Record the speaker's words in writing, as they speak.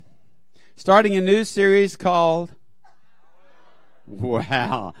starting a new series called,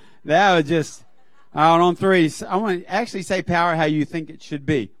 wow, that was just, on three. I want to actually say power how you think it should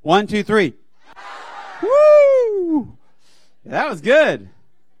be. 1, 2, 3. Woo! That was good.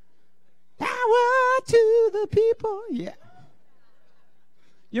 Power to the people. Yeah.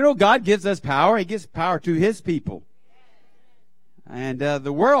 You know, God gives us power. He gives power to His people. And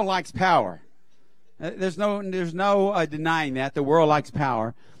the world likes power. There's no denying that. The world likes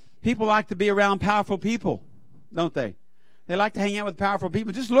power. People like to be around powerful people, don't they? They like to hang out with powerful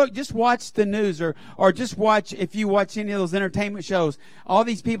people. Just watch the news or just watch, if you watch any of those entertainment shows, all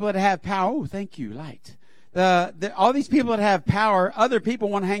these people that have power. Oh, thank you, light. All these people that have power, other people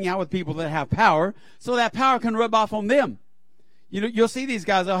want to hang out with people that have power so that power can rub off on them. You'll see these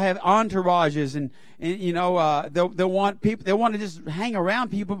guys, they'll have entourages and they'll want people, they want to just hang around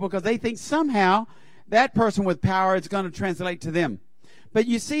people because they think somehow that person with power is going to translate to them. But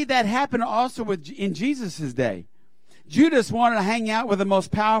you see that happen also in Jesus' day. Judas wanted to hang out with the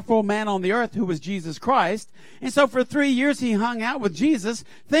most powerful man on the earth, who was Jesus Christ. And so for 3 years he hung out with Jesus,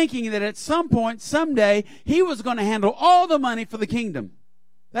 thinking that at some point, someday, he was going to handle all the money for the kingdom.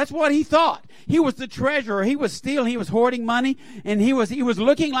 That's what he thought. He was the treasurer. He was stealing. He was hoarding money. And he was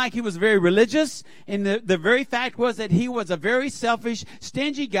looking like he was very religious. And the very fact was that he was a very selfish,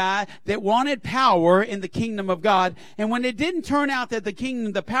 stingy guy that wanted power in the kingdom of God. And when it didn't turn out that the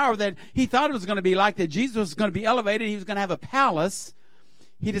kingdom, the power that he thought it was going to be like, that Jesus was going to be elevated, he was going to have a palace,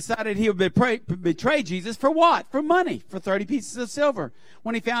 he decided he would betray Jesus for what? For money, for 30 pieces of silver.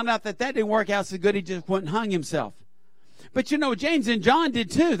 When he found out that didn't work out so good, he just went and hung himself. But James and John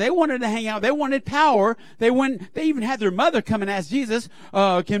did too. They wanted to hang out. They wanted power. They even had their mother come and ask Jesus,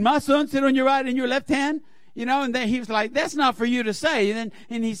 can my son sit on your right and your left hand? And then he was like, that's not for you to say.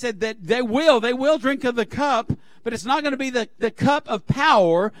 And he said that they will drink of the cup, but it's not going to be the cup of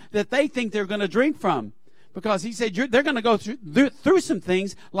power that they think they're going to drink from. Because he said they're going to go through some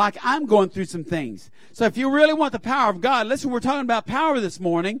things like I'm going through some things. So if you really want the power of God, listen, we're talking about power this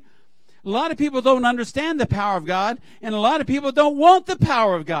morning. A lot of people don't understand the power of God, and a lot of people don't want the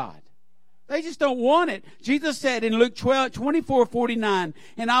power of God. They just don't want it. Jesus said in Luke 24:49,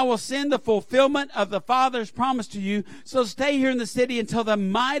 and I will send the fulfillment of the Father's promise to you, so stay here in the city until the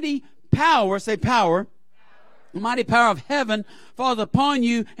mighty power, say power, the mighty power of heaven falls upon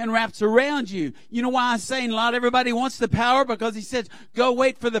you and wraps around you. You know why I'm saying everybody wants the power? Because he says, go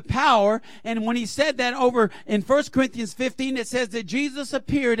wait for the power. And when he said that over in 1 Corinthians 15, it says that Jesus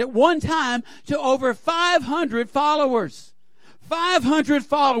appeared at one time to over 500 followers. 500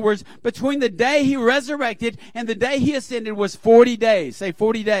 followers between the day he resurrected and the day he ascended was 40 days. Say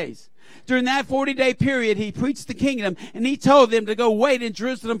 40 days. During that 40-day period, he preached the kingdom, and he told them to go wait in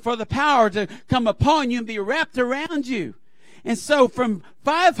Jerusalem for the power to come upon you and be wrapped around you. And so from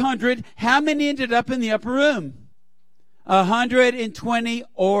 500, how many ended up in the upper room? 120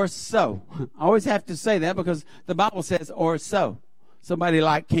 or so. I always have to say that because the Bible says or so. Somebody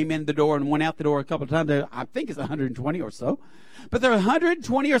came in the door and went out the door a couple of times. I think it's 120 or so. But there are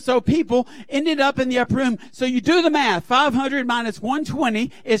 120 or so people ended up in the upper room. So you do the math. 500 minus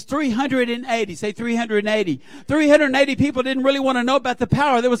 120 is 380. Say 380. 380 people didn't really want to know about the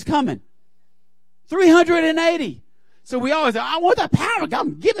power that was coming. 380. So we always say, I want the power,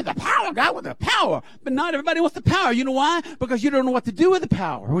 God. Give me the power, God, with the power. But not everybody wants the power. You know why? Because you don't know what to do with the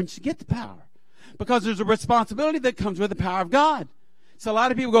power when you get the power. Because there's a responsibility that comes with the power of God. So a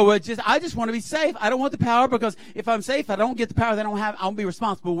lot of people go, I just want to be safe. I don't want the power because if I'm safe, I don't get the power. I'll be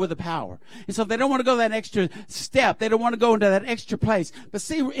responsible with the power. And so they don't want to go that extra step. They don't want to go into that extra place. But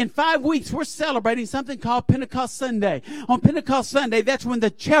see, in 5 weeks, we're celebrating something called Pentecost Sunday. On Pentecost Sunday, that's when the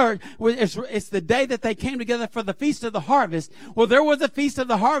church, it's the day that they came together for the Feast of the Harvest. Well, there was a Feast of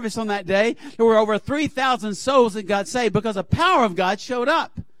the Harvest on that day. There were over 3,000 souls that got saved because the power of God showed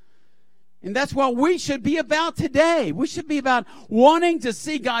up. And that's what we should be about today. We should be about wanting to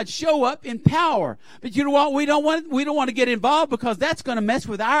see God show up in power. But you know what? We don't want to get involved because that's going to mess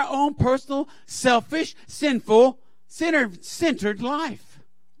with our own personal, selfish, sinful, centered life.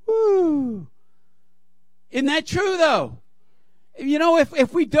 Woo. Isn't that true though?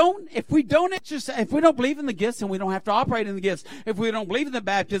 If we don't exercise, if we don't believe in the gifts and we don't have to operate in the gifts, if we don't believe in the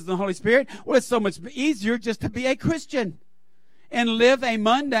baptism of the Holy Spirit, well, it's so much easier just to be a Christian and live a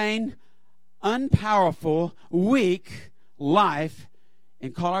mundane, unpowerful, weak life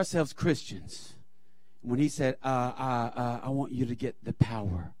and call ourselves Christians. When he said, I want you to get the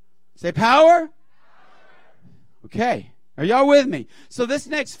power. Say power? Okay. Are y'all with me? So this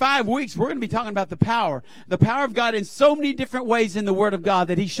next 5 weeks, we're going to be talking about the power of God in so many different ways in the Word of God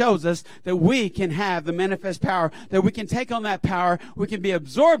that He shows us that we can have the manifest power, that we can take on that power, we can be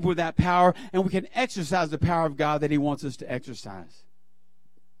absorbed with that power, and we can exercise the power of God that He wants us to exercise.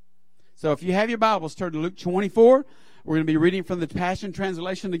 So if you have your Bibles, turn to Luke 24. We're going to be reading from the Passion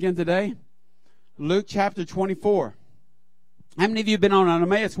Translation again today. Luke chapter 24. How many of you have been on an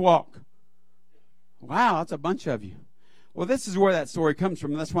Emmaus walk? Wow, that's a bunch of you. Well, this is where that story comes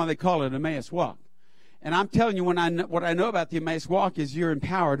from. That's why they call it Emmaus Walk. And I'm telling you, what I know about the Emmaus Walk is you're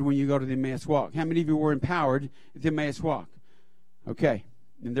empowered when you go to the Emmaus Walk. How many of you were empowered at the Emmaus Walk? Okay.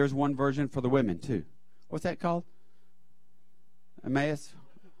 And there's one version for the women, too. What's that called? Emmaus?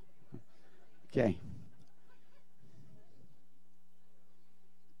 Okay.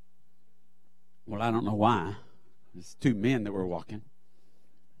 Well, I don't know why. It's 2 men that were walking.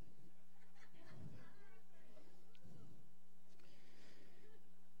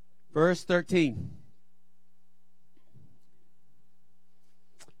 Verse 13.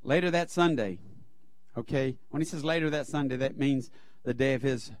 Later that Sunday. Okay, when he says later that Sunday, that means the day of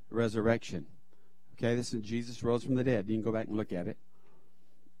his resurrection. Okay, this is Jesus rose from the dead. You can go back and look at it.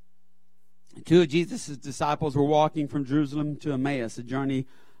 2 of Jesus' disciples were walking from Jerusalem to Emmaus, a journey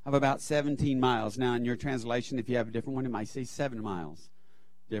of about 17 miles. Now, in your translation, if you have a different one, it might say 7 miles.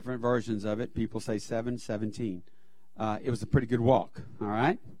 Different versions of it. People say 7, 17. It was a pretty good walk, all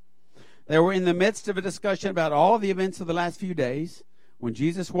right? They were in the midst of a discussion about all the events of the last few days when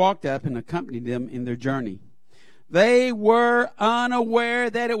Jesus walked up and accompanied them in their journey. They were unaware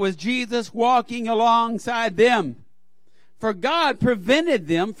that it was Jesus walking alongside them, for God prevented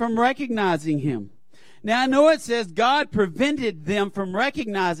them from recognizing him. Now, I know it says God prevented them from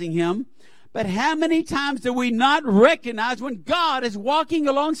recognizing him, but how many times do we not recognize when God is walking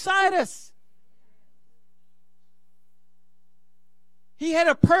alongside us? He had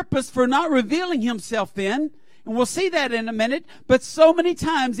a purpose for not revealing himself then, and we'll see that in a minute, but so many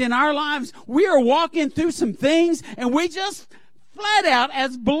times in our lives, we are walking through some things, and we just flat out,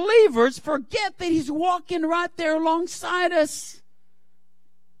 as believers, forget that he's walking right there alongside us.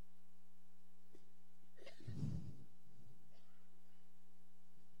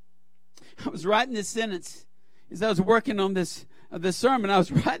 I was writing this sentence as I was working on this sermon. I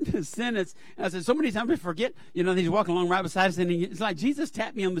was writing this sentence, and I said, so many times I forget, he's walking along right beside us, and it's like Jesus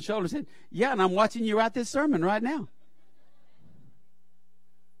tapped me on the shoulder and said, yeah, and I'm watching you write this sermon right now.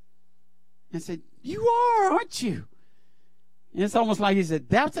 I said, you are, aren't you? And it's almost like he said,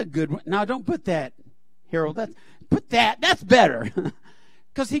 that's a good one. Now, don't put that, Harold. That's better.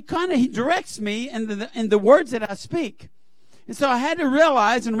 Because he directs me in the words that I speak. And so I had to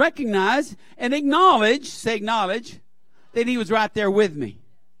realize and recognize and acknowledge that he was right there with me.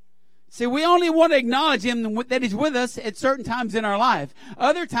 See, we only want to acknowledge him that he's with us at certain times in our life.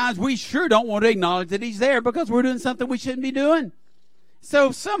 Other times we sure don't want to acknowledge that he's there because we're doing something we shouldn't be doing.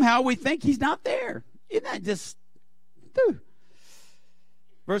 So somehow we think he's not there. Isn't that just...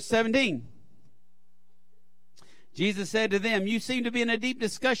 Verse 17. Jesus said to them, you seem to be in a deep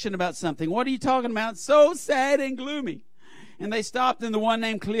discussion about something. What are you talking about? So sad and gloomy. And they stopped, and the one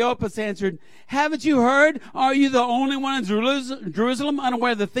named Cleopas answered, haven't you heard? Are you the only one in Jerusalem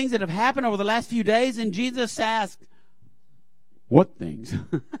unaware of the things that have happened over the last few days? And Jesus asked, what things?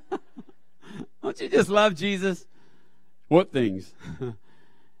 Don't you just love Jesus? What things?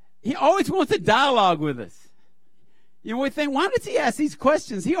 He always wants a dialogue with us. We think, why does he ask these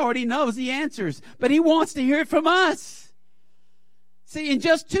questions? He already knows the answers, but he wants to hear it from us. See, in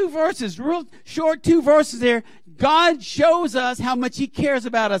just 2 verses, real short 2 verses there, God shows us how much he cares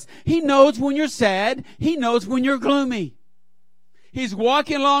about us. He knows when you're sad. He knows when you're gloomy. He's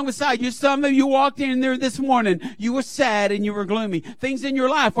walking along beside you. Some of you walked in there this morning. You were sad and you were gloomy. Things in your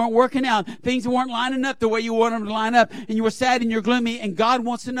life weren't working out. Things weren't lining up the way you wanted them to line up. And you were sad and you're gloomy. And God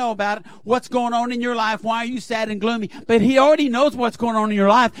wants to know about it. What's going on in your life? Why are you sad and gloomy? But he already knows what's going on in your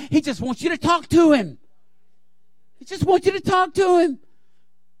life. He just wants you to talk to him. He just wants you to talk to him.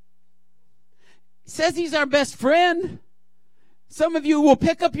 He says he's our best friend. Some of you will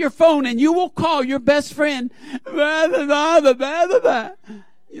pick up your phone and you will call your best friend. Blah, blah, blah, blah, blah, blah.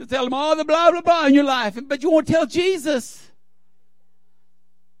 You'll tell him all the blah, blah, blah in your life, but you won't tell Jesus.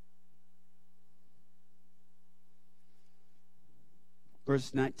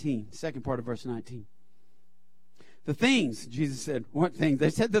 Verse 19, second part of verse 19. The things, Jesus said, what things? They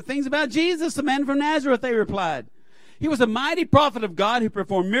said the things about Jesus, the man from Nazareth, they replied. He was a mighty prophet of God who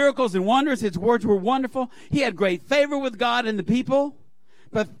performed miracles and wonders. His words were wonderful. He had great favor with God and the people.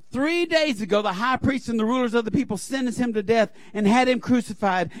 But 3 days ago, the high priest and the rulers of the people sentenced him to death and had him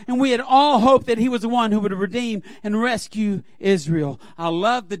crucified. And we had all hoped that he was the one who would redeem and rescue Israel. I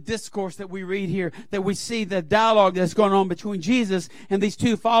love the discourse that we read here, that we see the dialogue that's going on between Jesus and these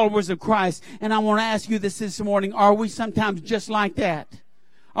two followers of Christ. And I want to ask you this morning, are we sometimes just like that?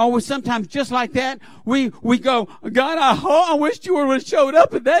 Are we sometimes just like that? We go, God, I wish you would have showed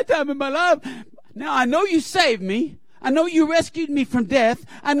up at that time in my life. Now, I know you saved me. I know you rescued me from death.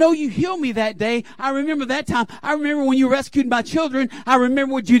 I know you healed me that day. I remember that time. I remember when you rescued my children. I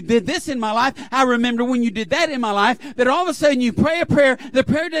remember when you did this in my life. I remember when you did that in my life. That all of a sudden you pray a prayer. The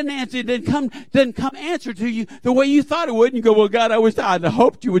prayer doesn't answer. It doesn't come answer to you the way you thought it would. And you go, well, God, I'd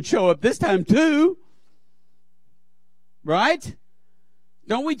hoped you would show up this time too. Right?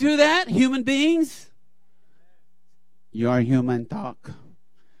 Don't we do that, human beings? Your human talk.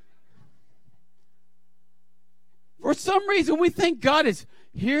 For some reason, we think God is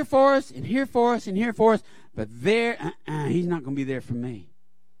here for us and here for us and here for us, but He's not going to be there for me.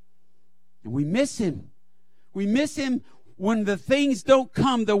 And we miss Him. We miss Him when the things don't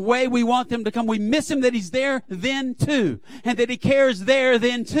come the way we want them to come. We miss Him that He's there then too, and that He cares there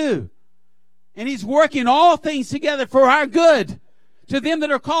then too. And He's working all things together for our good, to them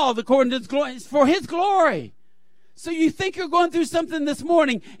that are called according to His glory. It's for His glory. So you think you're going through something this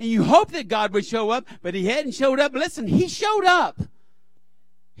morning and you hope that God would show up, but He hadn't showed up. Listen, He showed up.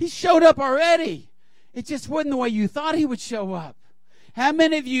 He showed up already. It just wasn't the way you thought He would show up. How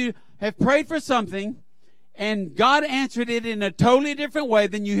many of you have prayed for something and God answered it in a totally different way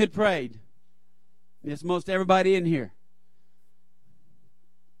than you had prayed? It's most everybody in here.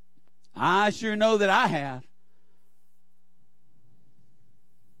 I sure know that I have.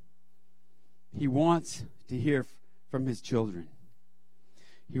 He wants to hear from His children.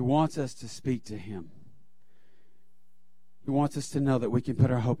 He wants us to speak to Him. He wants us to know that we can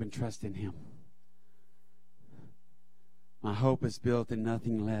put our hope and trust in Him. My hope is built in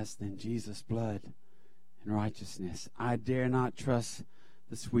nothing less than Jesus' blood and righteousness. I dare not trust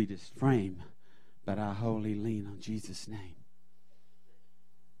the sweetest frame, but I wholly lean on Jesus' name.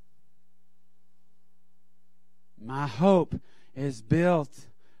 My hope is built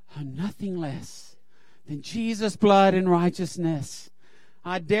on nothing less than Jesus' blood and righteousness.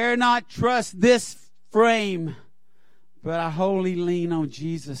 I dare not trust this frame, but I wholly lean on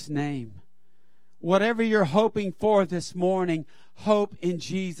Jesus' name. Whatever you're hoping for this morning, hope in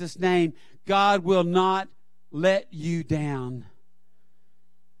Jesus' name. God will not let you down.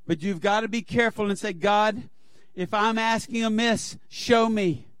 But you've got to be careful and say, God, if I'm asking amiss, show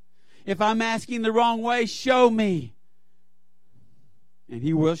me. If I'm asking the wrong way, show me. And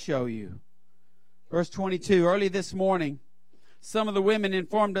He will show you. Verse 22, early this morning, some of the women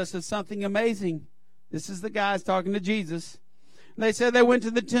informed us of something amazing. This is the guys talking to Jesus. They said they went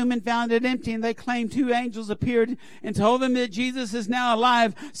to the tomb and found it empty, and they claimed 2 angels appeared and told them that Jesus is now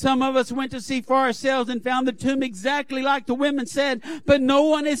alive. Some of us went to see for ourselves and found the tomb exactly like the women said, but no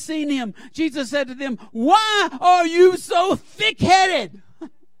one has seen Him. Jesus said to them, why are you so thick-headed?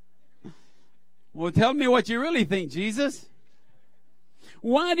 Well, tell me what you really think, Jesus.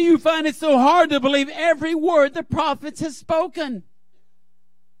 Why do you find it so hard to believe every word the prophets have spoken?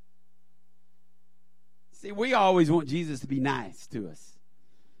 See, we always want Jesus to be nice to us.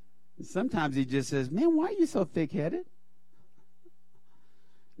 And sometimes He just says, man, why are you so thick-headed?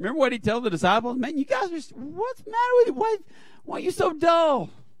 Remember what He told the disciples? Man, you guys are, what's the matter with you? Why are you so dull?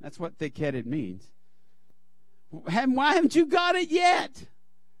 That's what thick-headed means. Why haven't you got it yet?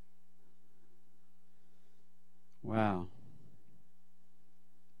 Wow.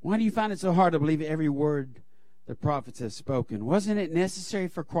 Why do you find it so hard to believe every word the prophets have spoken? Wasn't it necessary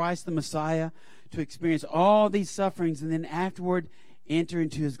for Christ the Messiah to experience all these sufferings and then afterward enter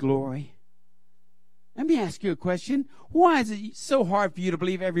into His glory? Let me ask you a question. Why is it so hard for you to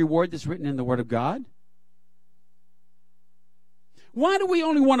believe every word that's written in the Word of God? Why do we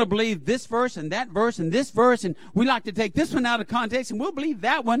only want to believe this verse and that verse and this verse, and we like to take this one out of context and we'll believe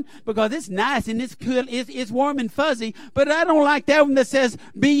that one because it's nice and it's cool, it's warm and fuzzy, but I don't like that one that says,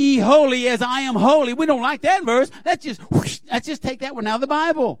 be ye holy as I am holy. We don't like that verse. Let's just take that one out of the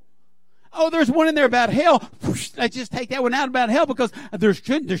Bible. Oh, there's one in there about hell. Let's just take that one out about hell because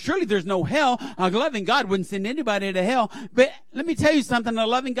surely there's no hell. A loving God wouldn't send anybody to hell. But let me tell you something. A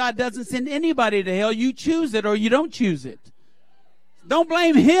loving God doesn't send anybody to hell. You choose it or you don't choose it. Don't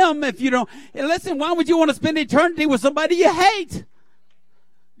blame Him if you don't. Listen, why would you want to spend eternity with somebody you hate?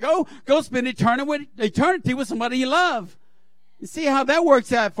 Go spend eternity with somebody you love. You see how that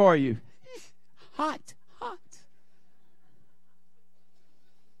works out for you. Hot.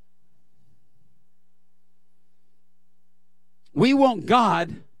 We want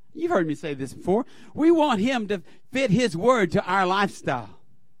God, you've heard me say this before, we want Him to fit His Word to our lifestyle.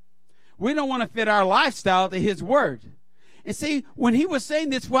 We don't want to fit our lifestyle to His Word. And see, when He was saying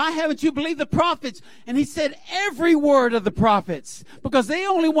this, why haven't you believed the prophets? And He said every word of the prophets, because they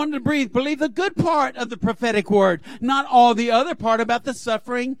only wanted to believe the good part of the prophetic word, not all the other part about the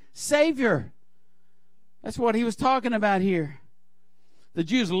suffering Savior. That's what He was talking about here. The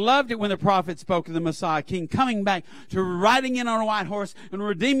Jews loved it when the prophet spoke of the Messiah King coming back to riding in on a white horse and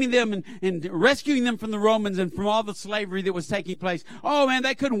redeeming them and rescuing them from the Romans and from all the slavery that was taking place. Oh man,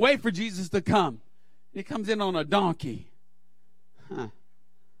 they couldn't wait for Jesus to come. He comes in on a donkey.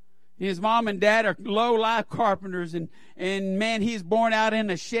 His mom and dad are low-life carpenters, and man, he's born out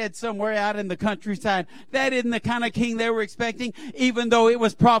in a shed somewhere out in the countryside. That isn't the kind of king they were expecting, even though it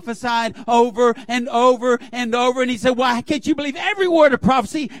was prophesied over and over and over. And he said, why can't you believe every word of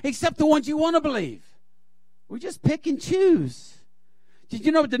prophecy except the ones you want to believe? We just pick and choose. Did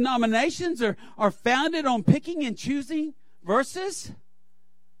you know denominations are founded on picking and choosing verses?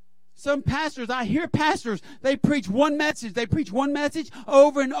 Some pastors, I hear pastors, they preach one message. They preach one message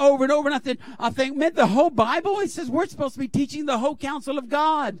over and over and over. And I think, man, the whole Bible, it says we're supposed to be teaching the whole counsel of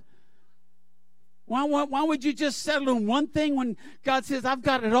God. Why would you just settle on one thing when God says, I've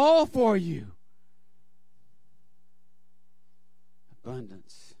got it all for you?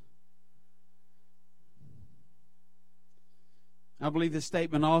 Abundance. I believe this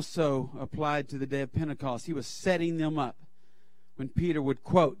statement also applied to the day of Pentecost. He was setting them up. When Peter would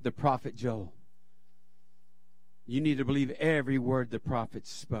quote the prophet Joel, you need to believe every word the prophet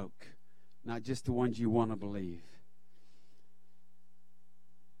spoke, not just the ones you want to believe.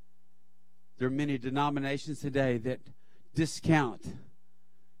 There are many denominations today that discount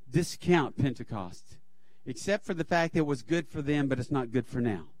Pentecost, except for the fact that it was good for them, but it's not good for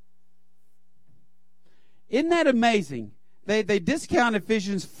now. Isn't that amazing? They discount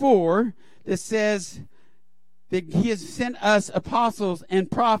Ephesians 4 that says that He has sent us apostles and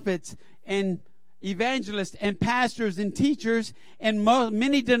prophets and evangelists and pastors and teachers, and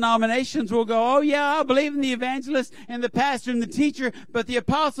many denominations will go, oh yeah, I believe in the evangelist and the pastor and the teacher, but the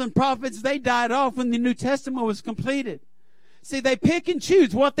apostles and prophets, they died off when the New Testament was completed. See, they pick and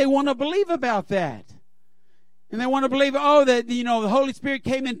choose what they want to believe about that. And they want to believe, that, the Holy Spirit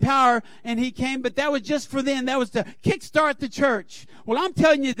came in power and He came, but that was just for them. That was to kickstart the church. Well, I'm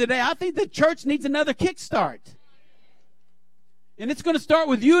telling you today, I think the church needs another kickstart. And it's going to start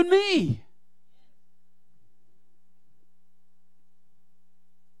with you and me.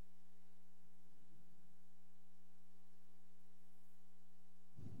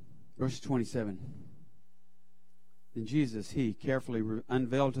 Verse 27. Then Jesus, He carefully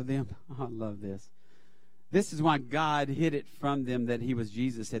unveiled to them. Oh, I love this. This is why God hid it from them that He was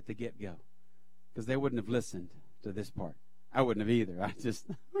Jesus at the get-go. Because they wouldn't have listened to this part. I wouldn't have either. I just,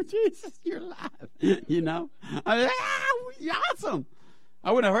 Jesus, you're alive. Awesome.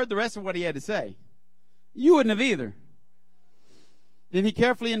 I wouldn't have heard the rest of what He had to say. You wouldn't have either. Then He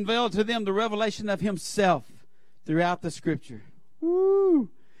carefully unveiled to them the revelation of Himself throughout the Scripture. Woo!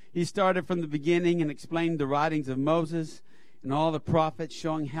 He started from the beginning and explained the writings of Moses and all the prophets,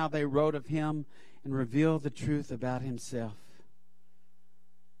 showing how they wrote of Him and revealed the truth about Himself.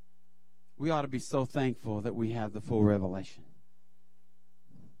 We ought to be so thankful that we have the full revelation.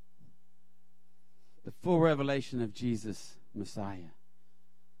 The full revelation of Jesus, Messiah.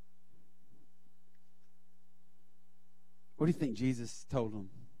 What do you think Jesus told them?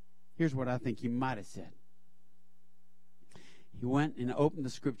 Here's what I think He might have said. He went and opened the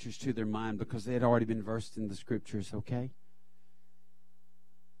Scriptures to their mind because they had already been versed in the Scriptures, okay?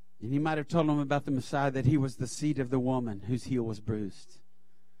 And He might have told them about the Messiah, that He was the seed of the woman whose heel was bruised.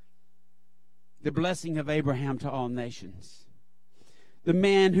 The blessing of Abraham to all nations. The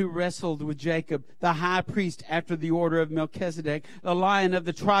man who wrestled with Jacob, the high priest after the order of Melchizedek, the Lion of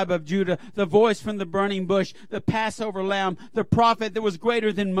the tribe of Judah, the voice from the burning bush, the Passover lamb, the prophet that was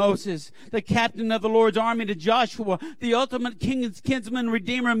greater than Moses, the captain of the Lord's army to Joshua, the ultimate kinsman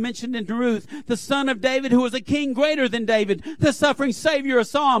redeemer mentioned in Ruth, the son of David who was a king greater than David, the suffering Savior of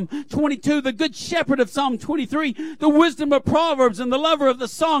Psalm 22, the good shepherd of Psalm 23, the wisdom of Proverbs and the lover of the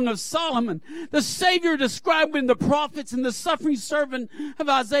Song of Solomon, the Savior described in the prophets and the suffering servant of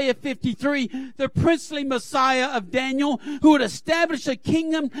Isaiah 53, the princely Messiah of Daniel, who would establish a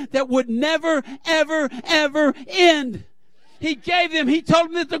kingdom that would never, ever, ever end. He told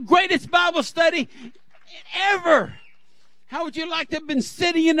them that the greatest Bible study ever. How would you like to have been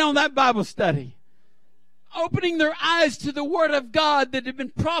sitting in on that Bible study? Opening their eyes to the Word of God that had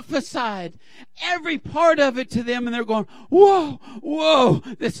been prophesied, every part of it to them, and they're going, whoa,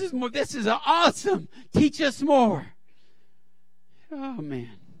 this is awesome. Teach us more. Oh, man.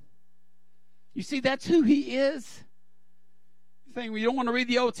 You see, that's who he is. You think we don't want to read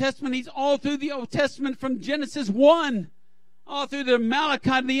the Old Testament? He's all through the Old Testament from Genesis 1. All through the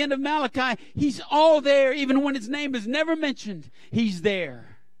Malachi, the end of Malachi. He's all there, even when his name is never mentioned. He's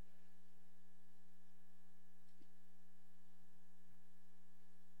there.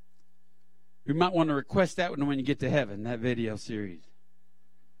 We might want to request that one when you get to heaven, that video series.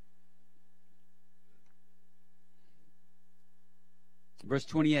 Verse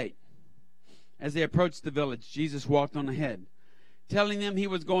 28. As they approached the village, Jesus walked on ahead, telling them he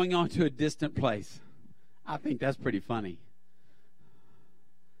was going on to a distant place. I think that's pretty funny.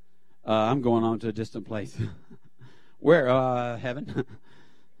 I'm going on to a distant place. Where? Heaven.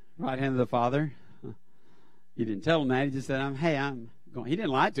 Right hand of the Father. He didn't tell him that. He just said, I'm going. He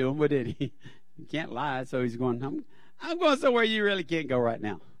didn't lie to him, but did he? He can't lie, so he's going, I'm going somewhere you really can't go right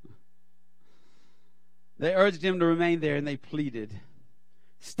now. They urged him to remain there, and they pleaded,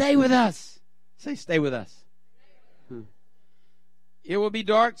 stay with us. Say, stay with us. It will be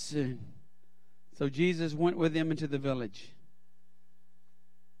dark soon. So Jesus went with them into the village.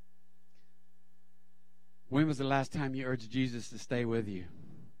 When was the last time you urged Jesus to stay with you?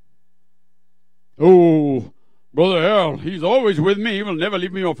 Oh, Brother Harold, he's always with me. He will never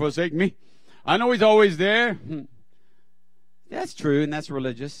leave me or forsake me. I know he's always there. That's true, and that's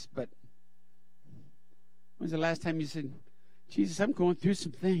religious, but when's the last time you said, Jesus, I'm going through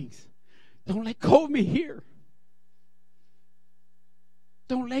some things. Don't let go of me here.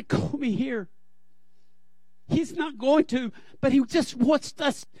 Don't let go of me here. He's not going to, but he just wants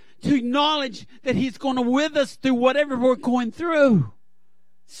us to acknowledge that he's going to with us through whatever we're going through.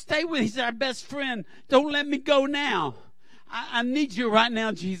 Stay with. He's our best friend. Don't let me go now. I need you right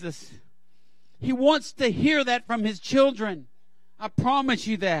now, Jesus. He wants to hear that from his children. I promise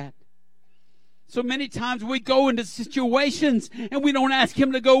you that. So many times we go into situations and we don't ask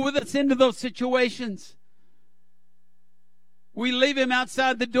him to go with us into those situations. We leave him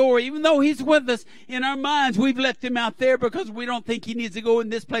outside the door. Even though he's with us, in our minds, we've left him out there because we don't think he needs to go in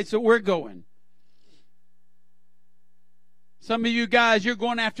this place that we're going. Some of you guys, you're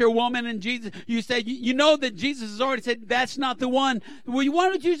going after a woman and Jesus, you say, you know that Jesus has already said, that's not the one. Well, why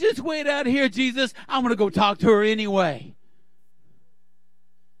don't you just wait out here, Jesus? I'm going to go talk to her anyway.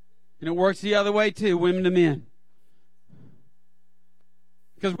 And it works the other way too, women to men.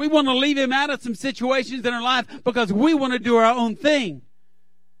 Because we want to leave him out of some situations in our life because we want to do our own thing.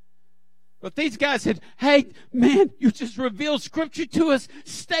 But these guys said, hey, man, you just revealed scripture to us.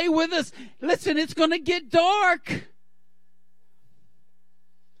 Stay with us. Listen, it's going to get dark.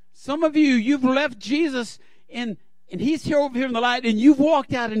 Some of you, you've left Jesus and he's here over here in the light and you've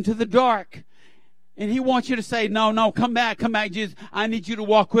walked out into the dark. And he wants you to say, no, come back, Jesus. I need you to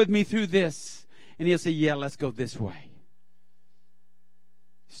walk with me through this. And he'll say, yeah, let's go this way.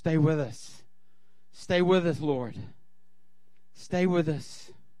 Stay with us. Stay with us, Lord. Stay with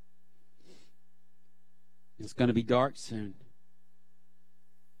us. It's going to be dark soon.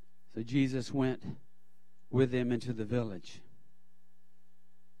 So Jesus went with them into the village,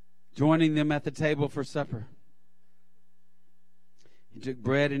 joining them at the table for supper. He took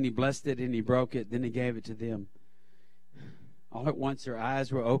bread and he blessed it and he broke it. Then he gave it to them. All at once their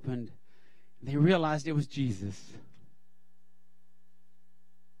eyes were opened. And they realized it was Jesus.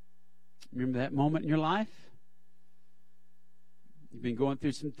 Remember that moment in your life? You've been going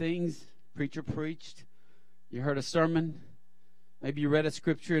through some things. Preacher preached. You heard a sermon. Maybe you read a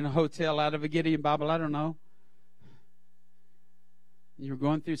scripture in a hotel out of a Gideon Bible. I don't know. You were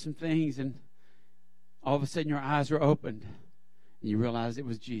going through some things and all of a sudden your eyes were opened. And you realized it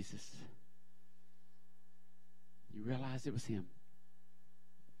was Jesus. You realized it was him.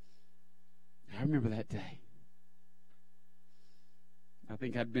 I remember that day. I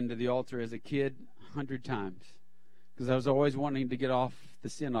think I'd been to the altar as a kid 100 times because I was always wanting to get off the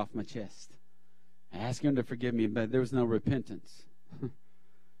sin off my chest. I asked him to forgive me, but there was no repentance. A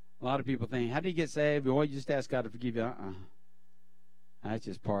lot of people think, how do you get saved? Well, you just ask God to forgive you. That's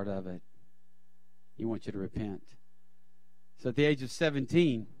just part of it. He wants you to repent. So at the age of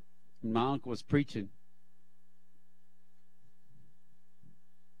 17, when my uncle was preaching,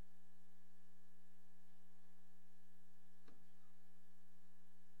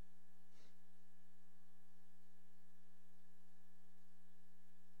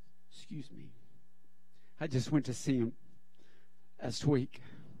 excuse me, I just went to see him last week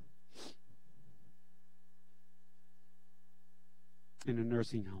in a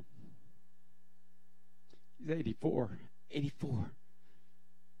nursing home. He's 84.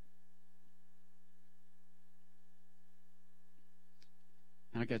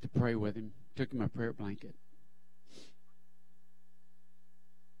 And I got to pray with him. Took him my prayer blanket.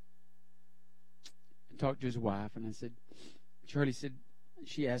 talked to his wife, and I said, Shirley said,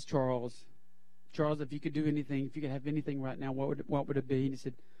 she asked Charles, if you could do anything, if you could have anything right now, what would it be? And he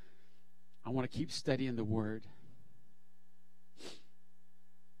said, I want to keep studying the Word.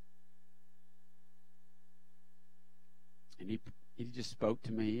 And he just spoke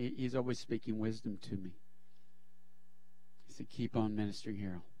to me. He's always speaking wisdom to me. He said, keep on ministering,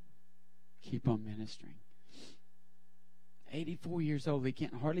 Harold. Keep on ministering. 84 years old. He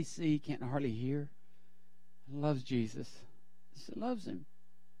can't hardly see, can't hardly hear. Loves Jesus. He loves him.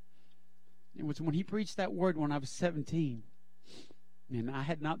 It was when he preached that word when I was 17. And I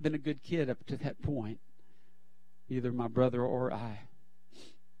had not been a good kid up to that point. Either my brother or I.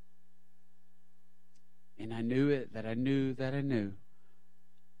 And I knew it, that I knew.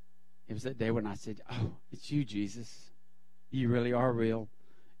 It was that day when I said, oh, it's you, Jesus. You really are real.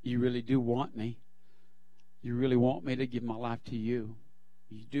 You really do want me. You really want me to give my life to you.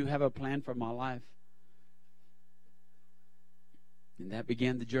 You do have a plan for my life. And that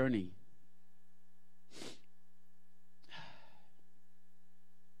began the journey.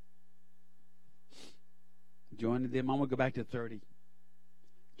 Joining them, I'm going to go back to 30.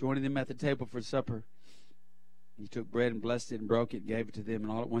 Joining them at the table for supper. He took bread and blessed it and broke it and gave it to them.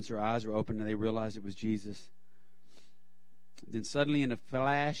 And all at once their eyes were opened and they realized it was Jesus. Then suddenly in a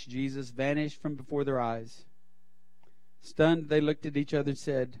flash, Jesus vanished from before their eyes. Stunned, they looked at each other and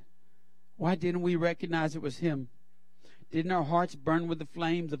said, why didn't we recognize it was him? Didn't our hearts burn with the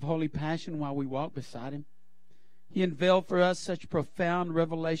flames of holy passion while we walked beside him? He unveiled for us such profound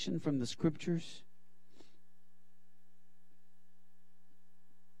revelation from the Scriptures.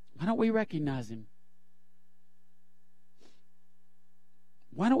 Why don't we recognize him?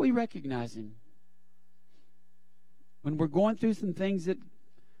 Why don't we recognize him? When we're going through some things that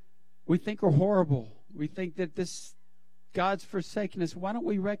we think are horrible, we think that this God's forsaken us, why don't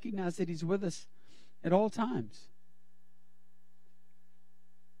we recognize that he's with us at all times?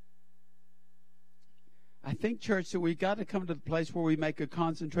 I think, church, that we've got to come to the place where we make a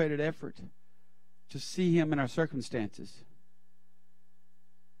concentrated effort to see him in our circumstances.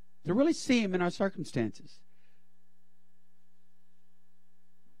 To really see him in our circumstances.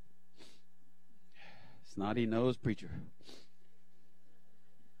 Snotty nose preacher.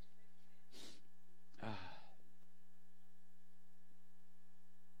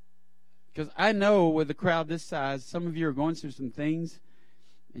 Because I know with a crowd this size, some of you are going through some things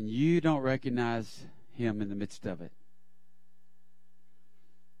and you don't recognize him in the midst of it.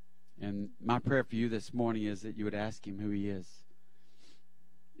 And my prayer for you this morning is that you would ask him who he is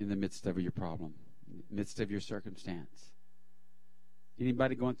in the midst of your problem, in the midst of your circumstance.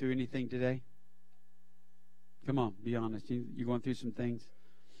 Anybody going through anything today? Come on, be honest. You're going through some things.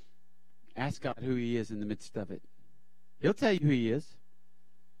 Ask God who he is in the midst of it. He'll tell you who he is.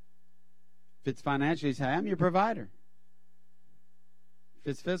 If it's financial, he says, I'm your provider. If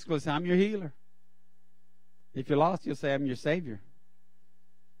it's physical, he says, I'm your healer. If you're lost, he'll say, I'm your Savior.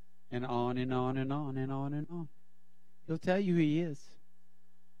 And on and on and on and on and on. He'll tell you who he is.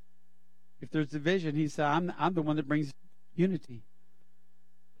 If there's division, he says, I'm the one that brings unity.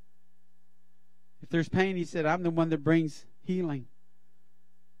 If there's pain, he said, I'm the one that brings healing.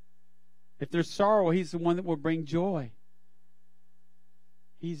 If there's sorrow, he's the one that will bring joy.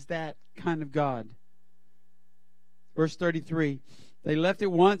 He's that kind of God. Verse 33, they left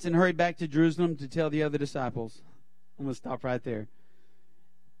at once and hurried back to Jerusalem to tell the other disciples. I'm going to stop right there.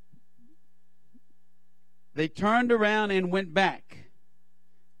 They turned around and went back.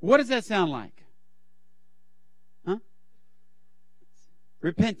 What does that sound like? Huh?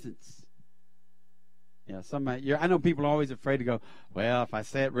 Repentance. Yeah, somebody. I know people are always afraid to go, well, if I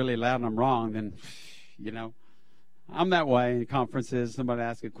say it really loud and I'm wrong, then, you know. I'm that way in conferences. Somebody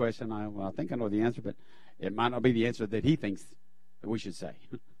asks a question. I think I know the answer, but it might not be the answer that he thinks that we should say.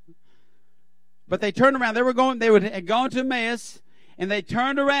 But they turned around. They had gone to Emmaus, and they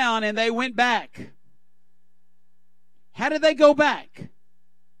turned around and they went back. How did they go back?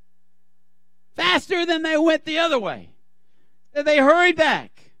 Faster than they went the other way. They hurried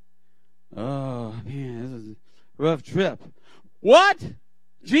back. Oh, man, this is a rough trip. What?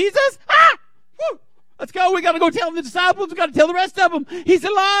 Jesus? Ah! Woo! Let's go. We got to go tell the disciples. We got to tell the rest of them. He's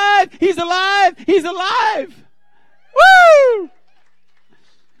alive. He's alive. He's alive. Woo!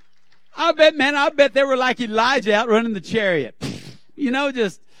 I bet they were like Elijah out running the chariot. You know,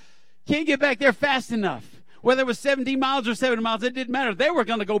 just can't get back there fast enough. Whether it was 17 miles or 7 miles, it didn't matter. They were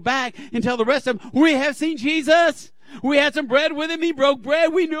going to go back and tell the rest of them, we have seen Jesus. We had some bread with him. He broke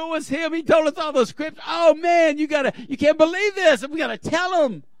bread. We knew it was him. He told us all those scripts. Oh man, you can't believe this. We got to tell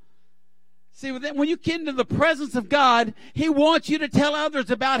them. See, when you get into the presence of God, he wants you to tell others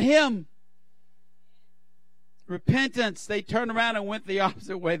about him. Repentance. They turned around and went the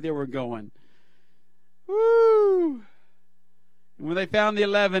opposite way they were going. Woo! And when they found the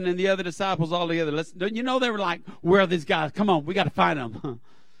 11 and the other disciples all together, they were like, where are these guys? Come on, we got to find them.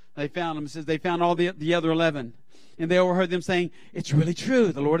 They found them. It says they found all the other 11. And they overheard them saying, it's really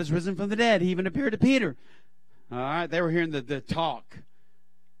true. The Lord has risen from the dead. He even appeared to Peter. All right, they were hearing the talk.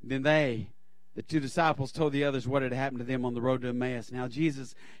 Then the two disciples, told the others what had happened to them on the road to Emmaus. Now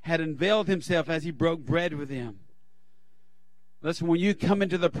Jesus had unveiled himself as he broke bread with them. Listen, when you come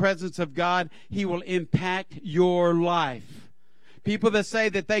into the presence of God, he will impact your life. People that say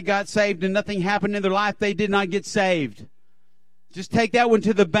that they got saved and nothing happened in their life, they did not get saved. Just take that one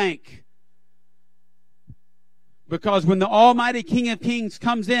to the bank. Because when the Almighty King of Kings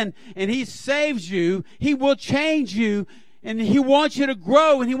comes in and he saves you, he will change you. And he wants you to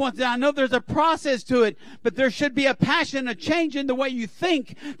grow, and I know there's a process to it, but there should be a passion, a change in the way you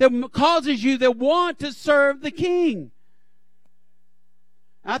think that causes you to want to serve the King.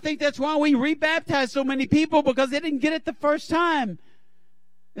 I think that's why we rebaptize so many people, because they didn't get it the first time.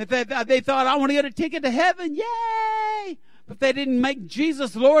 If they thought, I want to get a ticket to heaven, yay! But they didn't make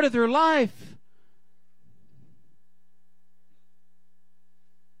Jesus Lord of their life.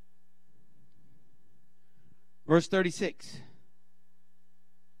 Verse 36.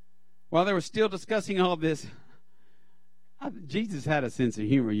 While they were still discussing all this, Jesus had a sense of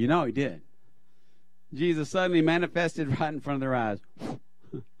humor. You know he did. Jesus suddenly manifested right in front of their eyes.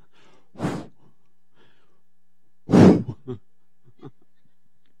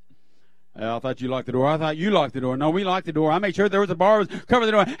 I thought you locked the door. I thought you locked the door. No, we locked the door. I made sure there was a bar. Cover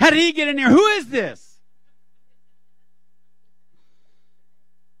the door. How did he get in there? Who is this?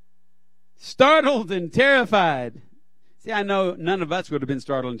 Startled and terrified. See, I know none of us would have been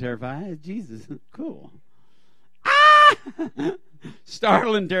startled and terrified. Hey, Jesus, cool. Ah!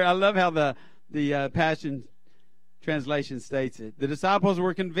 Startled and terrified. I love how the Passion Translation states it. The disciples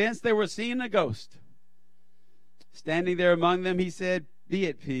were convinced they were seeing a ghost. Standing there among them, he said, be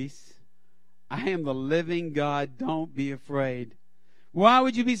at peace. I am the living God. Don't be afraid. Why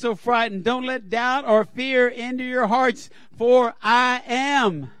would you be so frightened? Don't let doubt or fear into your hearts, for I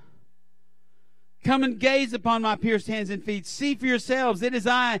am. Come and gaze upon my pierced hands and feet. See for yourselves. It is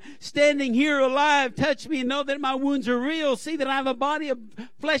I standing here alive. Touch me and know that my wounds are real. See that I have a body of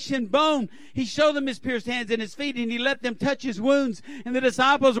flesh and bone. He showed them his pierced hands and his feet, and he let them touch his wounds. And the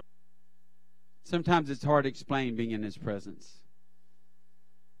disciples... Sometimes it's hard to explain being in his presence.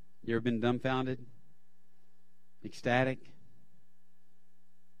 You ever been dumbfounded? Ecstatic?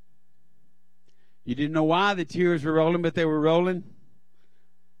 You didn't know why the tears were rolling, but they were rolling.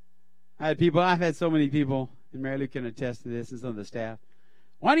 I've had so many people, and Mary Lou can attest to this, and some of the staff.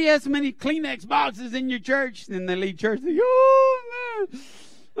 Why do you have so many Kleenex boxes in your church? And then they leave church. They go, oh, man,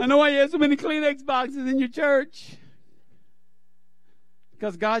 I know why you have so many Kleenex boxes in your church.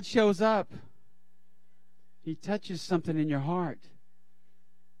 Because God shows up. He touches something in your heart.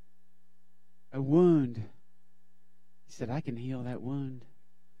 A wound. He said, I can heal that wound.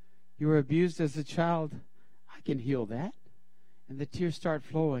 You were abused as a child. I can heal that. And the tears start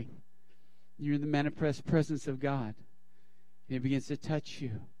flowing. You're in the manifest presence of God. And it begins to touch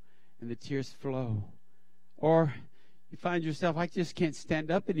you. And the tears flow. Or you find yourself, I just can't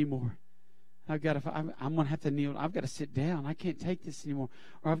stand up anymore. I'm going to have to kneel. I've got to sit down. I can't take this anymore.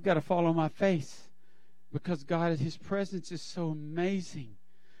 Or I've got to fall on my face. Because God, his presence is so amazing.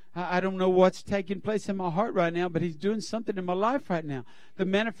 I don't know what's taking place in my heart right now, but he's doing something in my life right now. The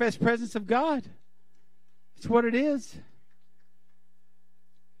manifest presence of God. It's what it is.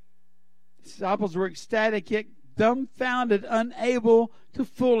 The disciples were ecstatic, yet dumbfounded, unable to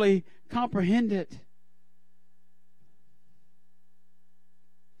fully comprehend it.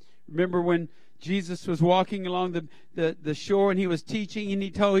 Remember when Jesus was walking along the shore and he was teaching, and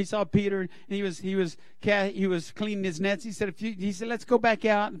he saw Peter, and he was cleaning his nets. He said, let's go back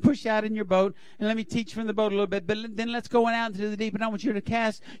out and push out in your boat and let me teach from the boat a little bit, but then let's go out into the deep, and I want you to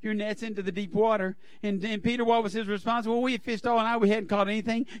cast your nets into the deep water. And Peter, what was his response? Well, we had fished all night. We hadn't caught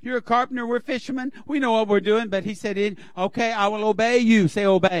anything. You're a carpenter. We're fishermen. We know what we're doing. But he said, okay, I will obey you. Say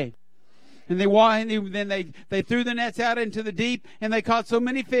obey. And they threw the nets out into the deep, and they caught so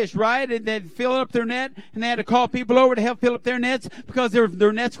many fish, right? And they'd fill up their net, and they had to call people over to help fill up their nets because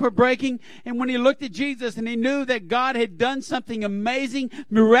their nets were breaking. And when he looked at Jesus and he knew that God had done something amazing,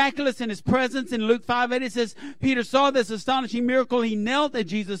 miraculous in his presence, in Luke 5:8 it says, Peter saw this astonishing miracle. He knelt at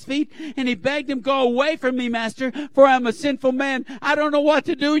Jesus' feet, and he begged him, go away from me, Master, for I'm a sinful man. I don't know what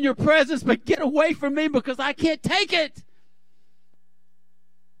to do in your presence, but get away from me because I can't take it.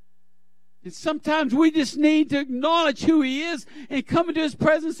 And sometimes we just need to acknowledge who He is and come into His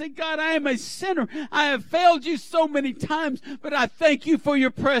presence and say, God, I am a sinner. I have failed you so many times, but I thank you for your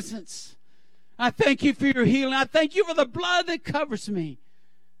presence. I thank you for your healing. I thank you for the blood that covers me.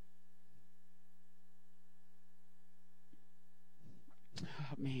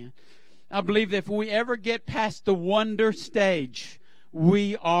 Oh, man. I believe that if we ever get past the wonder stage,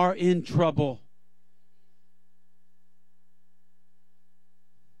 we are in trouble.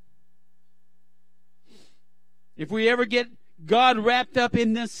 If we ever get God wrapped up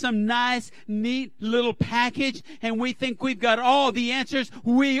in this, some nice, neat little package, and we think we've got all the answers,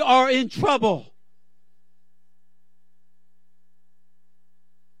 we are in trouble.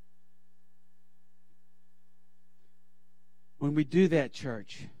 When we do that,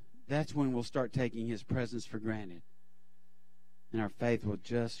 church, that's when we'll start taking His presence for granted. And our faith will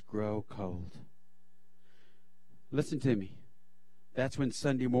just grow cold. Listen to me. That's when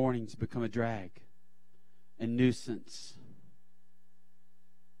Sunday mornings become a drag, a nuisance,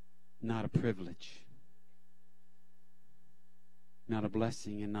 not a privilege, not a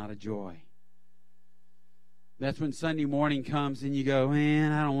blessing, and not a joy. That's when Sunday morning comes and you go,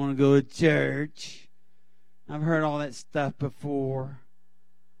 man, I don't want to go to church. I've heard all that stuff before.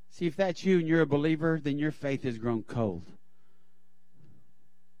 See, if that's you and you're a believer, then your faith has grown cold.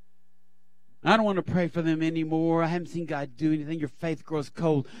 I don't want to pray for them anymore. I haven't seen God do anything. Your faith grows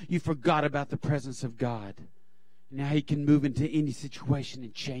cold. You forgot about the presence of God. Now He can move into any situation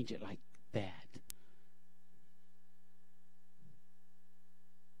and change it like that.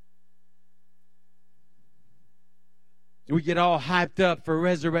 We get all hyped up for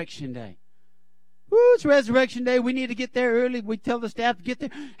Resurrection Day. Woo, it's Resurrection Day. We need to get there early. We tell the staff to get there.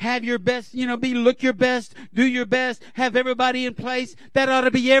 Have your best, look your best, do your best, have everybody in place. That ought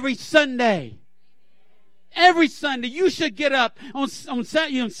to be every Sunday. Every Sunday, you should get up on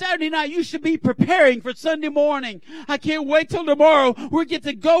Saturday night. You should be preparing for Sunday morning. I can't wait till tomorrow. We get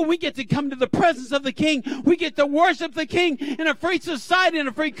to go. We get to come to the presence of the King. We get to worship the King in a free society, in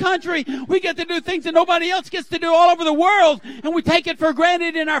a free country. We get to do things that nobody else gets to do all over the world. And we take it for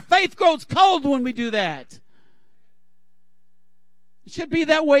granted, and our faith grows cold when we do that. It should be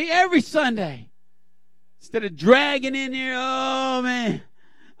that way every Sunday. Instead of dragging in here, oh, man.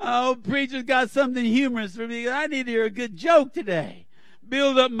 Oh, preacher's got something humorous for me. I need to hear a good joke today.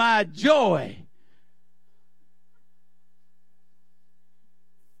 Build up my joy.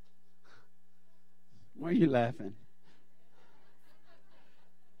 Why are you laughing?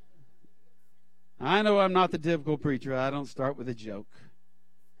 I know I'm not the typical preacher. I don't start with a joke.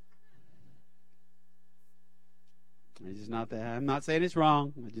 It's just not that. I'm not saying it's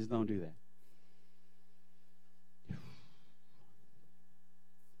wrong. I just don't do that.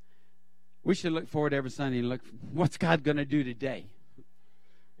 We should look forward every Sunday and look, what's God going to do today?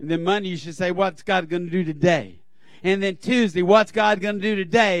 And then Monday you should say, what's God going to do today? And then Tuesday, what's God going to do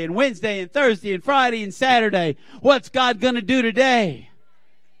today? And Wednesday and Thursday and Friday and Saturday, what's God going to do today?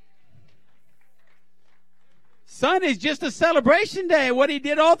 Sunday's just a celebration day of what He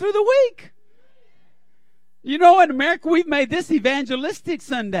did all through the week. In America, we've made this evangelistic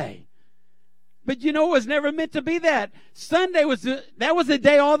Sunday. But it was never meant to be that. Sunday was the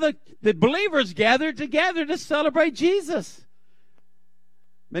day all the believers gathered together to celebrate Jesus.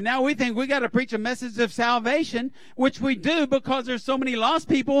 But now we think we got to preach a message of salvation, which we do because there's so many lost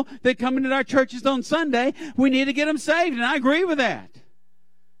people that come into our churches on Sunday. We need to get them saved, and I agree with that.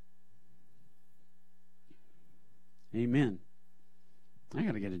 Amen. I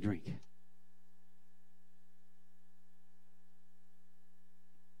got to get a drink.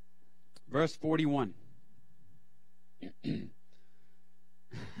 Verse 41.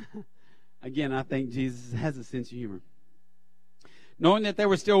 Again, I think Jesus has a sense of humor. Knowing that they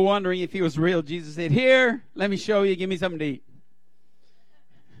were still wondering if He was real, Jesus said, "Here, let me show you. Give me something to eat."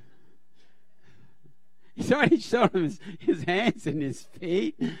 He's already shown them his hands and his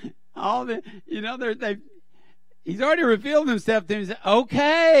feet. He's already revealed Himself to him. He said,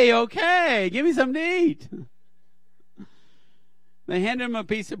 okay, give me something to eat. They handed Him a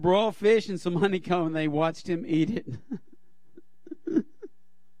piece of broiled fish and some honeycomb, and they watched Him eat it.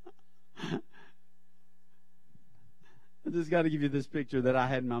 I just got to give you this picture that I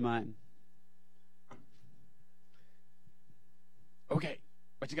had in my mind. Okay,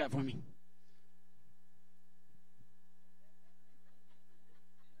 what you got for me?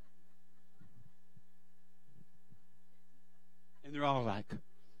 And they're all like,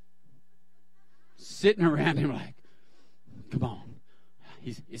 sitting around Him like, come on.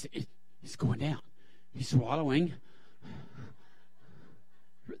 He's going down. He's swallowing.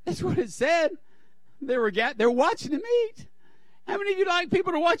 That's what it said. They're watching Him eat. How many of you like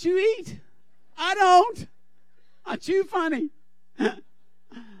people to watch you eat? I don't. Aren't you funny?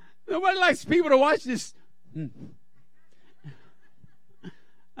 Nobody likes people to watch this.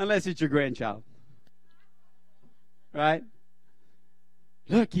 Unless it's your grandchild. Right?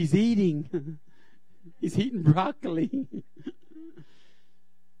 Look, he's eating. He's eating broccoli.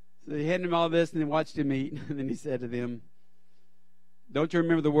 So they handed him all this and they watched him eat. And then he said to them, don't you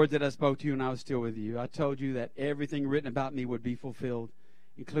remember the words that I spoke to you when I was still with you? I told you that everything written about me would be fulfilled,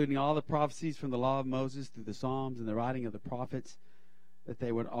 including all the prophecies from the law of Moses through the Psalms and the writing of the prophets, that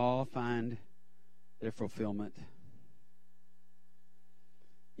they would all find their fulfillment.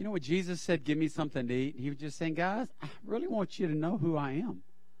 You know what Jesus said, give me something to eat? He was just saying, guys, I really want you to know who I am.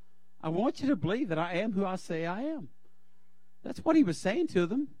 I want you to believe that I am who I say I am. That's what he was saying to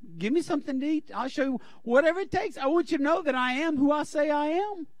them. Give me something to eat. I'll show you whatever it takes. I want you to know that I am who I say I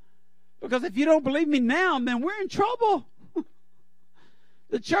am. Because if you don't believe me now, then we're in trouble.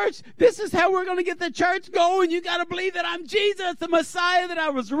 The church, this is how we're going to get the church going. You got to believe that I'm Jesus, the Messiah, that I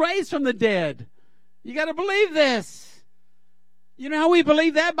was raised from the dead. You got to believe this. You know how we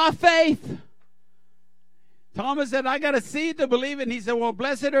believe that? By faith. Thomas said, I got to see it to believe it. And he said, well,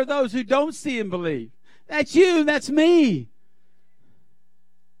 blessed are those who don't see and believe. That's you. That's me.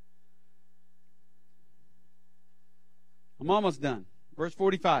 I'm almost done. Verse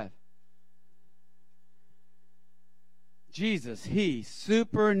 45. Jesus, he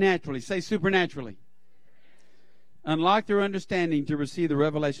supernaturally, say supernaturally, unlocked their understanding to receive the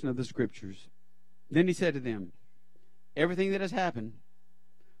revelation of the Scriptures. Then he said to them, everything that has happened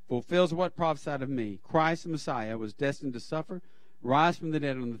fulfills what prophesied of me. Christ, the Messiah, was destined to suffer, rise from the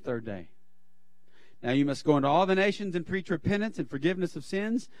dead on the third day. Now you must go into all the nations and preach repentance and forgiveness of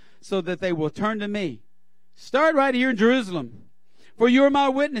sins so that they will turn to me. Start right here in Jerusalem. For you are my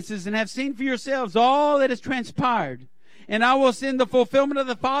witnesses and have seen for yourselves all that has transpired. And I will send the fulfillment of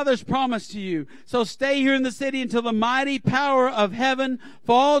the Father's promise to you. So stay here in the city until the mighty power of heaven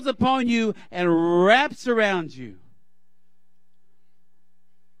falls upon you and wraps around you.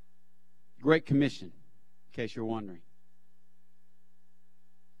 Great Commission, in case you're wondering.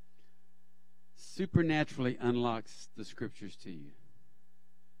 Supernaturally unlocks the Scriptures to you.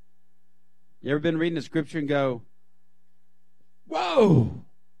 You ever been reading the Scripture and go, whoa,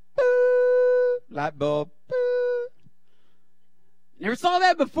 boo, light bulb, boo. Never saw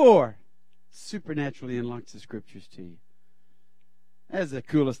that before. Supernaturally unlocks the Scriptures to you. That's the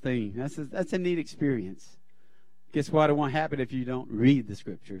coolest thing. That's a neat experience. Guess what? It won't happen if you don't read the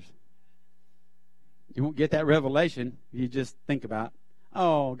Scriptures. You won't get that revelation if you just think about,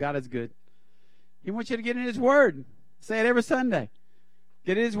 oh, God is good. He wants you to get in His Word. Say it every Sunday.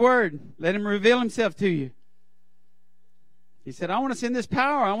 Get in His Word. Let Him reveal Himself to you. He said, I want to send this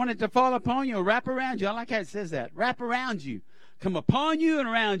power. I want it to fall upon you, wrap around you. I like how it says that. Wrap around you. Come upon you and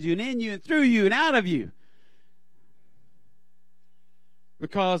around you and in you and through you and out of you.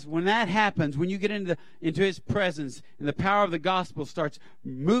 Because when that happens, when you get into His presence and the power of the gospel starts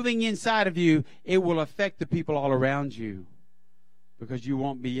moving inside of you, it will affect the people all around you. Because you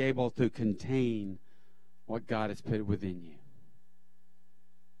won't be able to contain what God has put within you.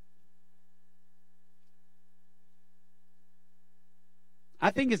 I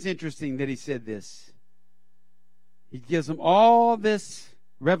think it's interesting that he said this. He gives them all this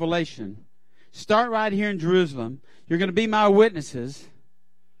revelation. Start right here in Jerusalem. You're going to be my witnesses.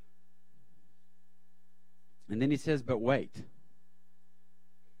 And then he says, but wait.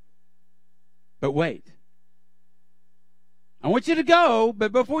 But wait. I want you to go,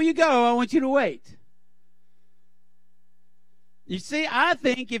 but before you go, I want you to wait. You see, I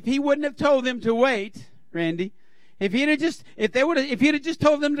think if he wouldn't have told them to wait, Randy, if he'd have just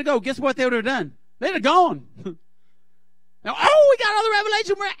told them to go, guess what they would have done? They'd have gone. Now, we got all the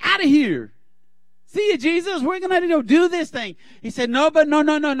revelation. We're out of here. See you, Jesus. We're going to go do this thing. He said, no.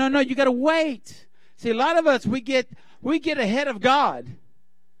 You got to wait. See, a lot of us, we get ahead of God.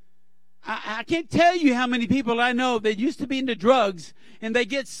 I can't tell you how many people I know that used to be into drugs and they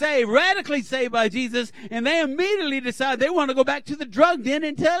get saved, radically saved by Jesus, and they immediately decide they want to go back to the drug den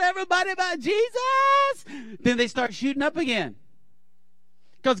and tell everybody about Jesus. Then they start shooting up again.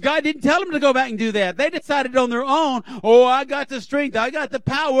 Because God didn't tell them to go back and do that. They decided on their own, I got the strength, I got the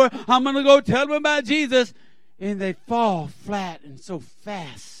power, I'm going to go tell them about Jesus. And they fall flat and so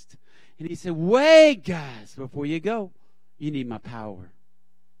fast. And he said, wait, guys, before you go, you need my power.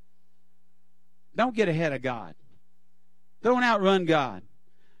 Don't get ahead of God. Don't outrun God.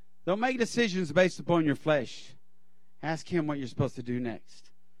 Don't make decisions based upon your flesh. Ask Him what you're supposed to do next.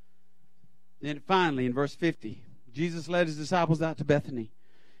 Then finally, in verse 50, Jesus led His disciples out to Bethany.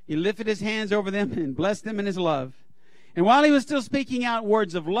 He lifted His hands over them and blessed them in His love. And while he was still speaking out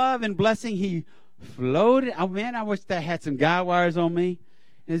words of love and blessing, he floated. Oh, man, I wish I had some guy wires on me.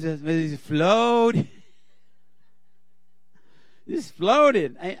 He floated. Just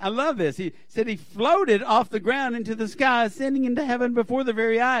floated. I love this. He said he floated off the ground into the sky, ascending into heaven before their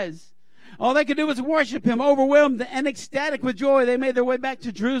very eyes. All they could do was worship him, overwhelmed and ecstatic with joy. They made their way back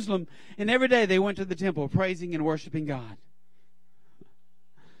to Jerusalem, and every day they went to the temple, praising and worshiping God.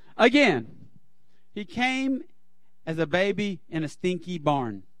 Again, he came as a baby in a stinky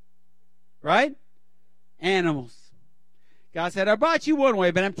barn. Right? Animals. God said, I brought you one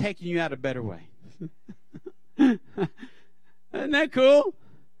way, but I'm taking you out a better way. Isn't that cool?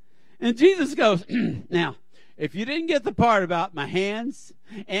 And Jesus goes, now, if you didn't get the part about my hands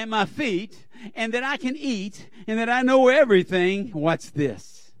and my feet, and that I can eat, and that I know everything, what's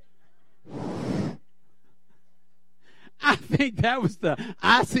this? I think that was the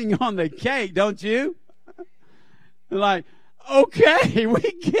icing on the cake, don't you? Like, okay, we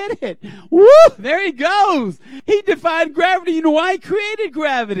get it. Woo! There he goes. He defied gravity. You know why? He created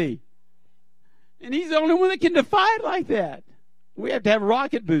gravity. And he's the only one that can defy it like that. We have to have a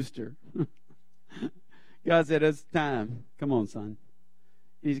rocket booster. God said, it's time. Come on, son.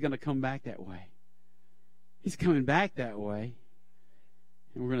 And he's going to come back that way. He's coming back that way.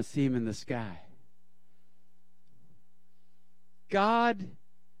 And we're going to see him in the sky. God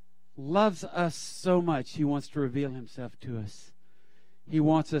loves us so much, he wants to reveal himself to us. He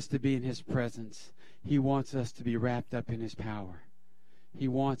wants us to be in his presence. He wants us to be wrapped up in his power. He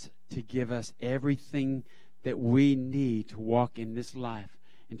wants to give us everything that we need to walk in this life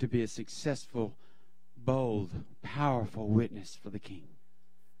and to be a successful, bold, powerful witness for the King.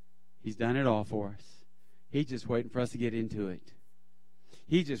 He's done it all for us. He's just waiting for us to get into it.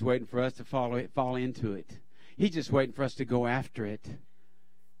 He's just waiting for us to fall into it. He's just waiting for us to go after it.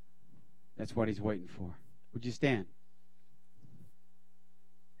 That's what he's waiting for. Would you stand?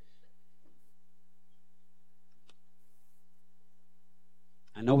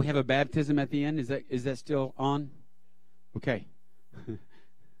 I know we have a baptism at the end. Is that still on? Okay.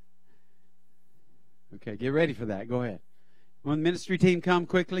 Okay, get ready for that. Go ahead. Will the ministry team come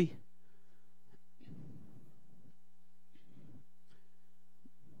quickly?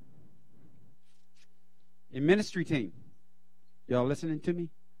 A ministry team. Y'all listening to me?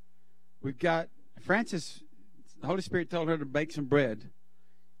 We've got Francis, the Holy Spirit told her to bake some bread.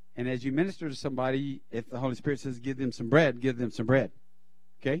 And as you minister to somebody, if the Holy Spirit says give them some bread, give them some bread.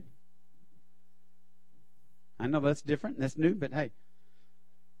 Okay? I know that's different, that's new, but hey,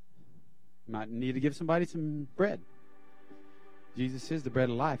 you might need to give somebody some bread. Jesus is the bread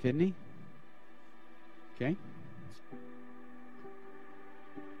of life, isn't he? Okay?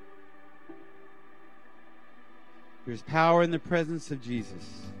 There's power in the presence of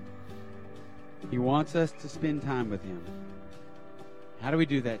Jesus. He wants us to spend time with him. How do we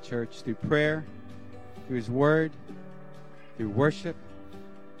do that, church? Through prayer, through his word, through worship,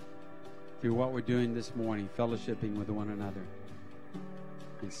 through what we're doing this morning, fellowshipping with one another,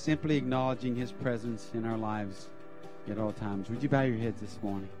 and simply acknowledging his presence in our lives at all times. Would you bow your heads this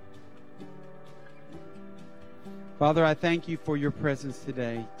morning? Father, I thank you for your presence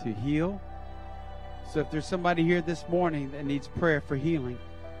today to heal. So if there's somebody here this morning that needs prayer for healing,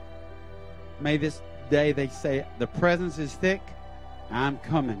 may this day they say, the presence is thick, I'm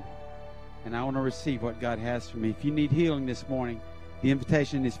coming, and I want to receive what God has for me. If you need healing this morning, the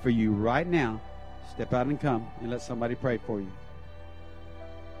invitation is for you right now. Step out and come and let somebody pray for you.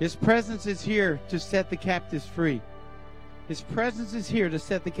 His presence is here to set the captives free. His presence is here to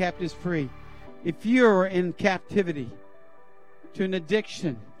set the captives free. If you're in captivity to an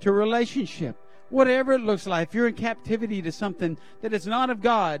addiction, to a relationship, whatever it looks like, if you're in captivity to something that is not of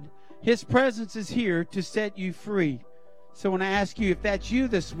God, his presence is here to set you free. So when I ask you, if that's you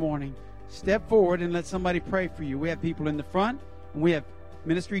this morning, step forward and let somebody pray for you. We have people in the front, and we have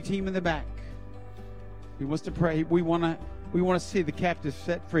ministry team in the back. He wants to pray. We want to see the captives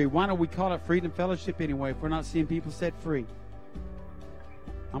set free. Why don't we call it Freedom Fellowship anyway if we're not seeing people set free?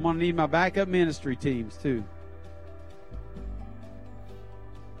 I'm going to need my backup ministry teams too.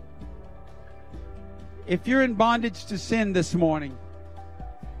 If you're in bondage to sin this morning,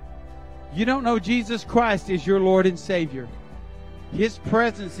 you don't know Jesus Christ is your Lord and Savior. His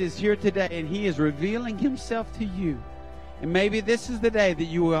presence is here today, and he is revealing himself to you. And maybe this is the day that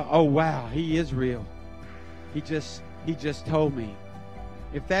you will, oh wow, he is real. He just told me.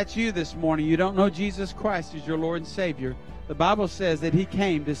 If that's you this morning, you don't know Jesus Christ as your Lord and Savior, the Bible says that he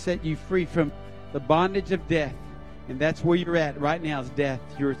came to set you free from the bondage of death. And that's where you're at right now, is death.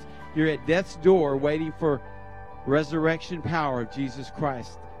 You're at death's door waiting for resurrection power of Jesus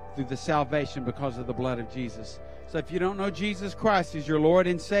Christ through the salvation because of the blood of Jesus. So if you don't know Jesus Christ as your Lord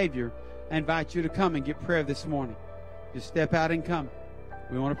and Savior, I invite you to come and get prayer this morning. Just step out and come.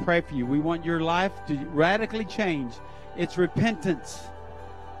 We want to pray for you. We want your life to radically change. It's repentance.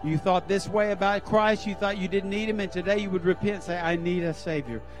 You thought this way about Christ. You thought you didn't need Him, and today you would repent and say, I need a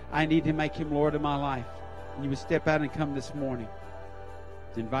Savior. I need to make Him Lord of my life. And you would step out and come this morning.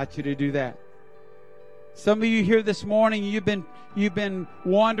 I invite you to do that. Some of you here this morning, you've been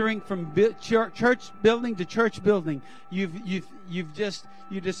wandering from church building to church building. You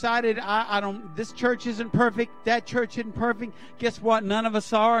decided this church isn't perfect, that church isn't perfect. Guess what? None of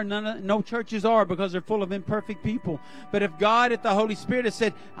us are. No churches are, because they're full of imperfect people. But if God, if the Holy Spirit has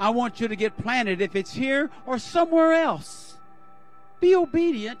said, I want you to get planted, if it's here or somewhere else, be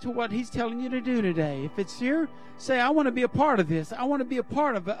obedient to what He's telling you to do today. If it's here, say, I want to be a part of this. I want to be a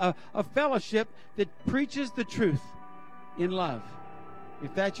part of a fellowship that preaches the truth in love.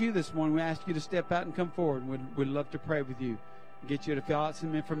 If that's you this morning, we ask you to step out and come forward. We'd love to pray with you and get you to fill out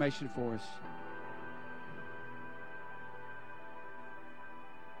some information for us.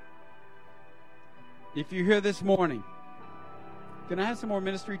 If you're here this morning, can I have some more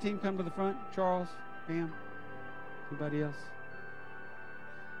ministry team come to the front? Charles, Pam, anybody else?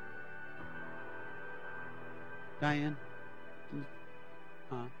 Diane?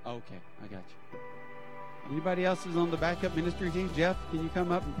 Okay, I got you. Anybody else is on the backup ministry team? Jeff, can you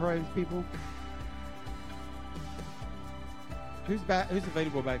come up and pray with people? Who's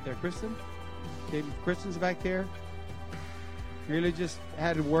available back there? Kristen? Okay, Kristen's back there. Really just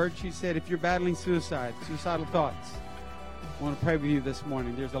had a word. She said, if you're battling suicidal thoughts, I want to pray with you this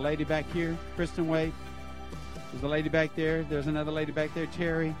morning. There's a lady back here, Kristen Wade. There's a lady back there. There's another lady back there,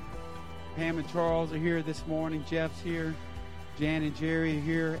 Terry. Pam and Charles are here this morning. Jeff's here. Jan and Jerry are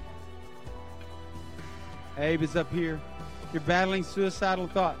here. Abe is up here. You're battling suicidal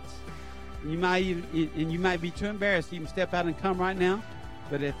thoughts. You might be too embarrassed to even step out and come right now.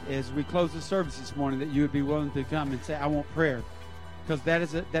 But as we close the service this morning, that you would be willing to come and say, I want prayer. Because that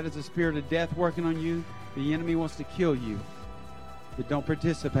is a spirit of death working on you. The enemy wants to kill you. But don't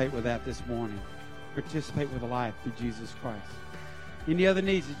participate with that this morning. Participate with life through Jesus Christ. Any other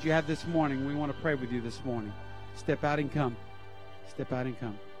needs that you have this morning, we want to pray with you this morning. Step out and come. Step out and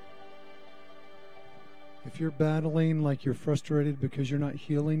come. If you're battling like you're frustrated because you're not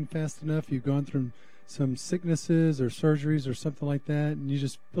healing fast enough, you've gone through some sicknesses or surgeries or something like that, and you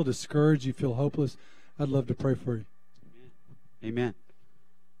just feel discouraged, you feel hopeless, I'd love to pray for you. Amen. Amen.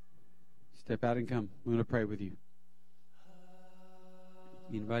 Step out and come. We want to pray with you.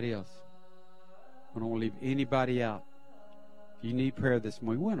 Anybody else? I don't want to leave anybody out. If you need prayer this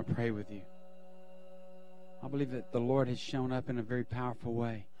morning, we want to pray with you. I believe that the Lord has shown up in a very powerful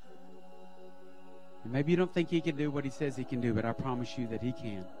way. And maybe you don't think He can do what He says He can do, but I promise you that He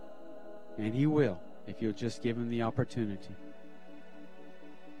can. And He will, if you'll just give Him the opportunity.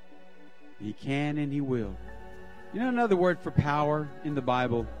 He can and He will. You know, another word for power in the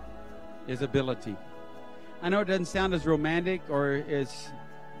Bible is ability. I know it doesn't sound as romantic or as...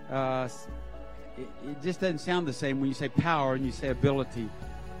 It just doesn't sound the same when you say power and you say ability.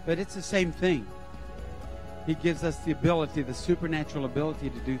 But it's the same thing. He gives us the ability, the supernatural ability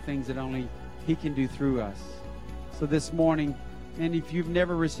to do things that only He can do through us. So this morning, and if you've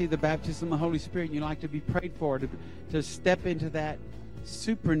never received the baptism of the Holy Spirit and you'd like to be prayed for, to step into that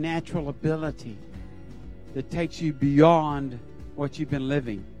supernatural ability that takes you beyond what you've been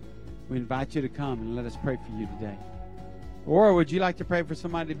living, we invite you to come and let us pray for you today. Or would you like to pray for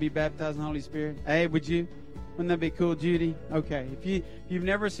somebody to be baptized in the Holy Spirit? Hey, would you? Wouldn't that be cool, Judy? Okay. If you've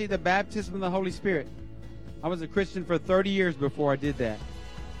never seen the baptism of the Holy Spirit, I was a Christian for 30 years before I did that.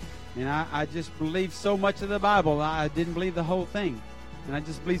 And I just believed so much of the Bible. I didn't believe the whole thing. And I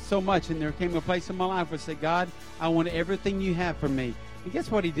just believed so much. And there came a place in my life where I said, God, I want everything you have for me. And guess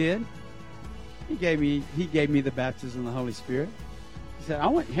what He did? He gave me the baptism of the Holy Spirit. He said,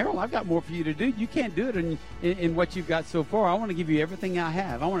 Harold, I've got more for you to do. You can't do it in what you've got so far. I want to give you everything I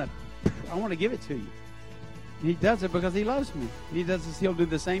have. I want to give it to you. And He does it because He loves me. He does this. He'll do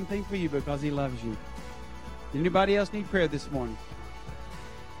the same thing for you because He loves you. Anybody else need prayer this morning?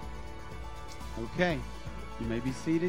 Okay. You may be seated.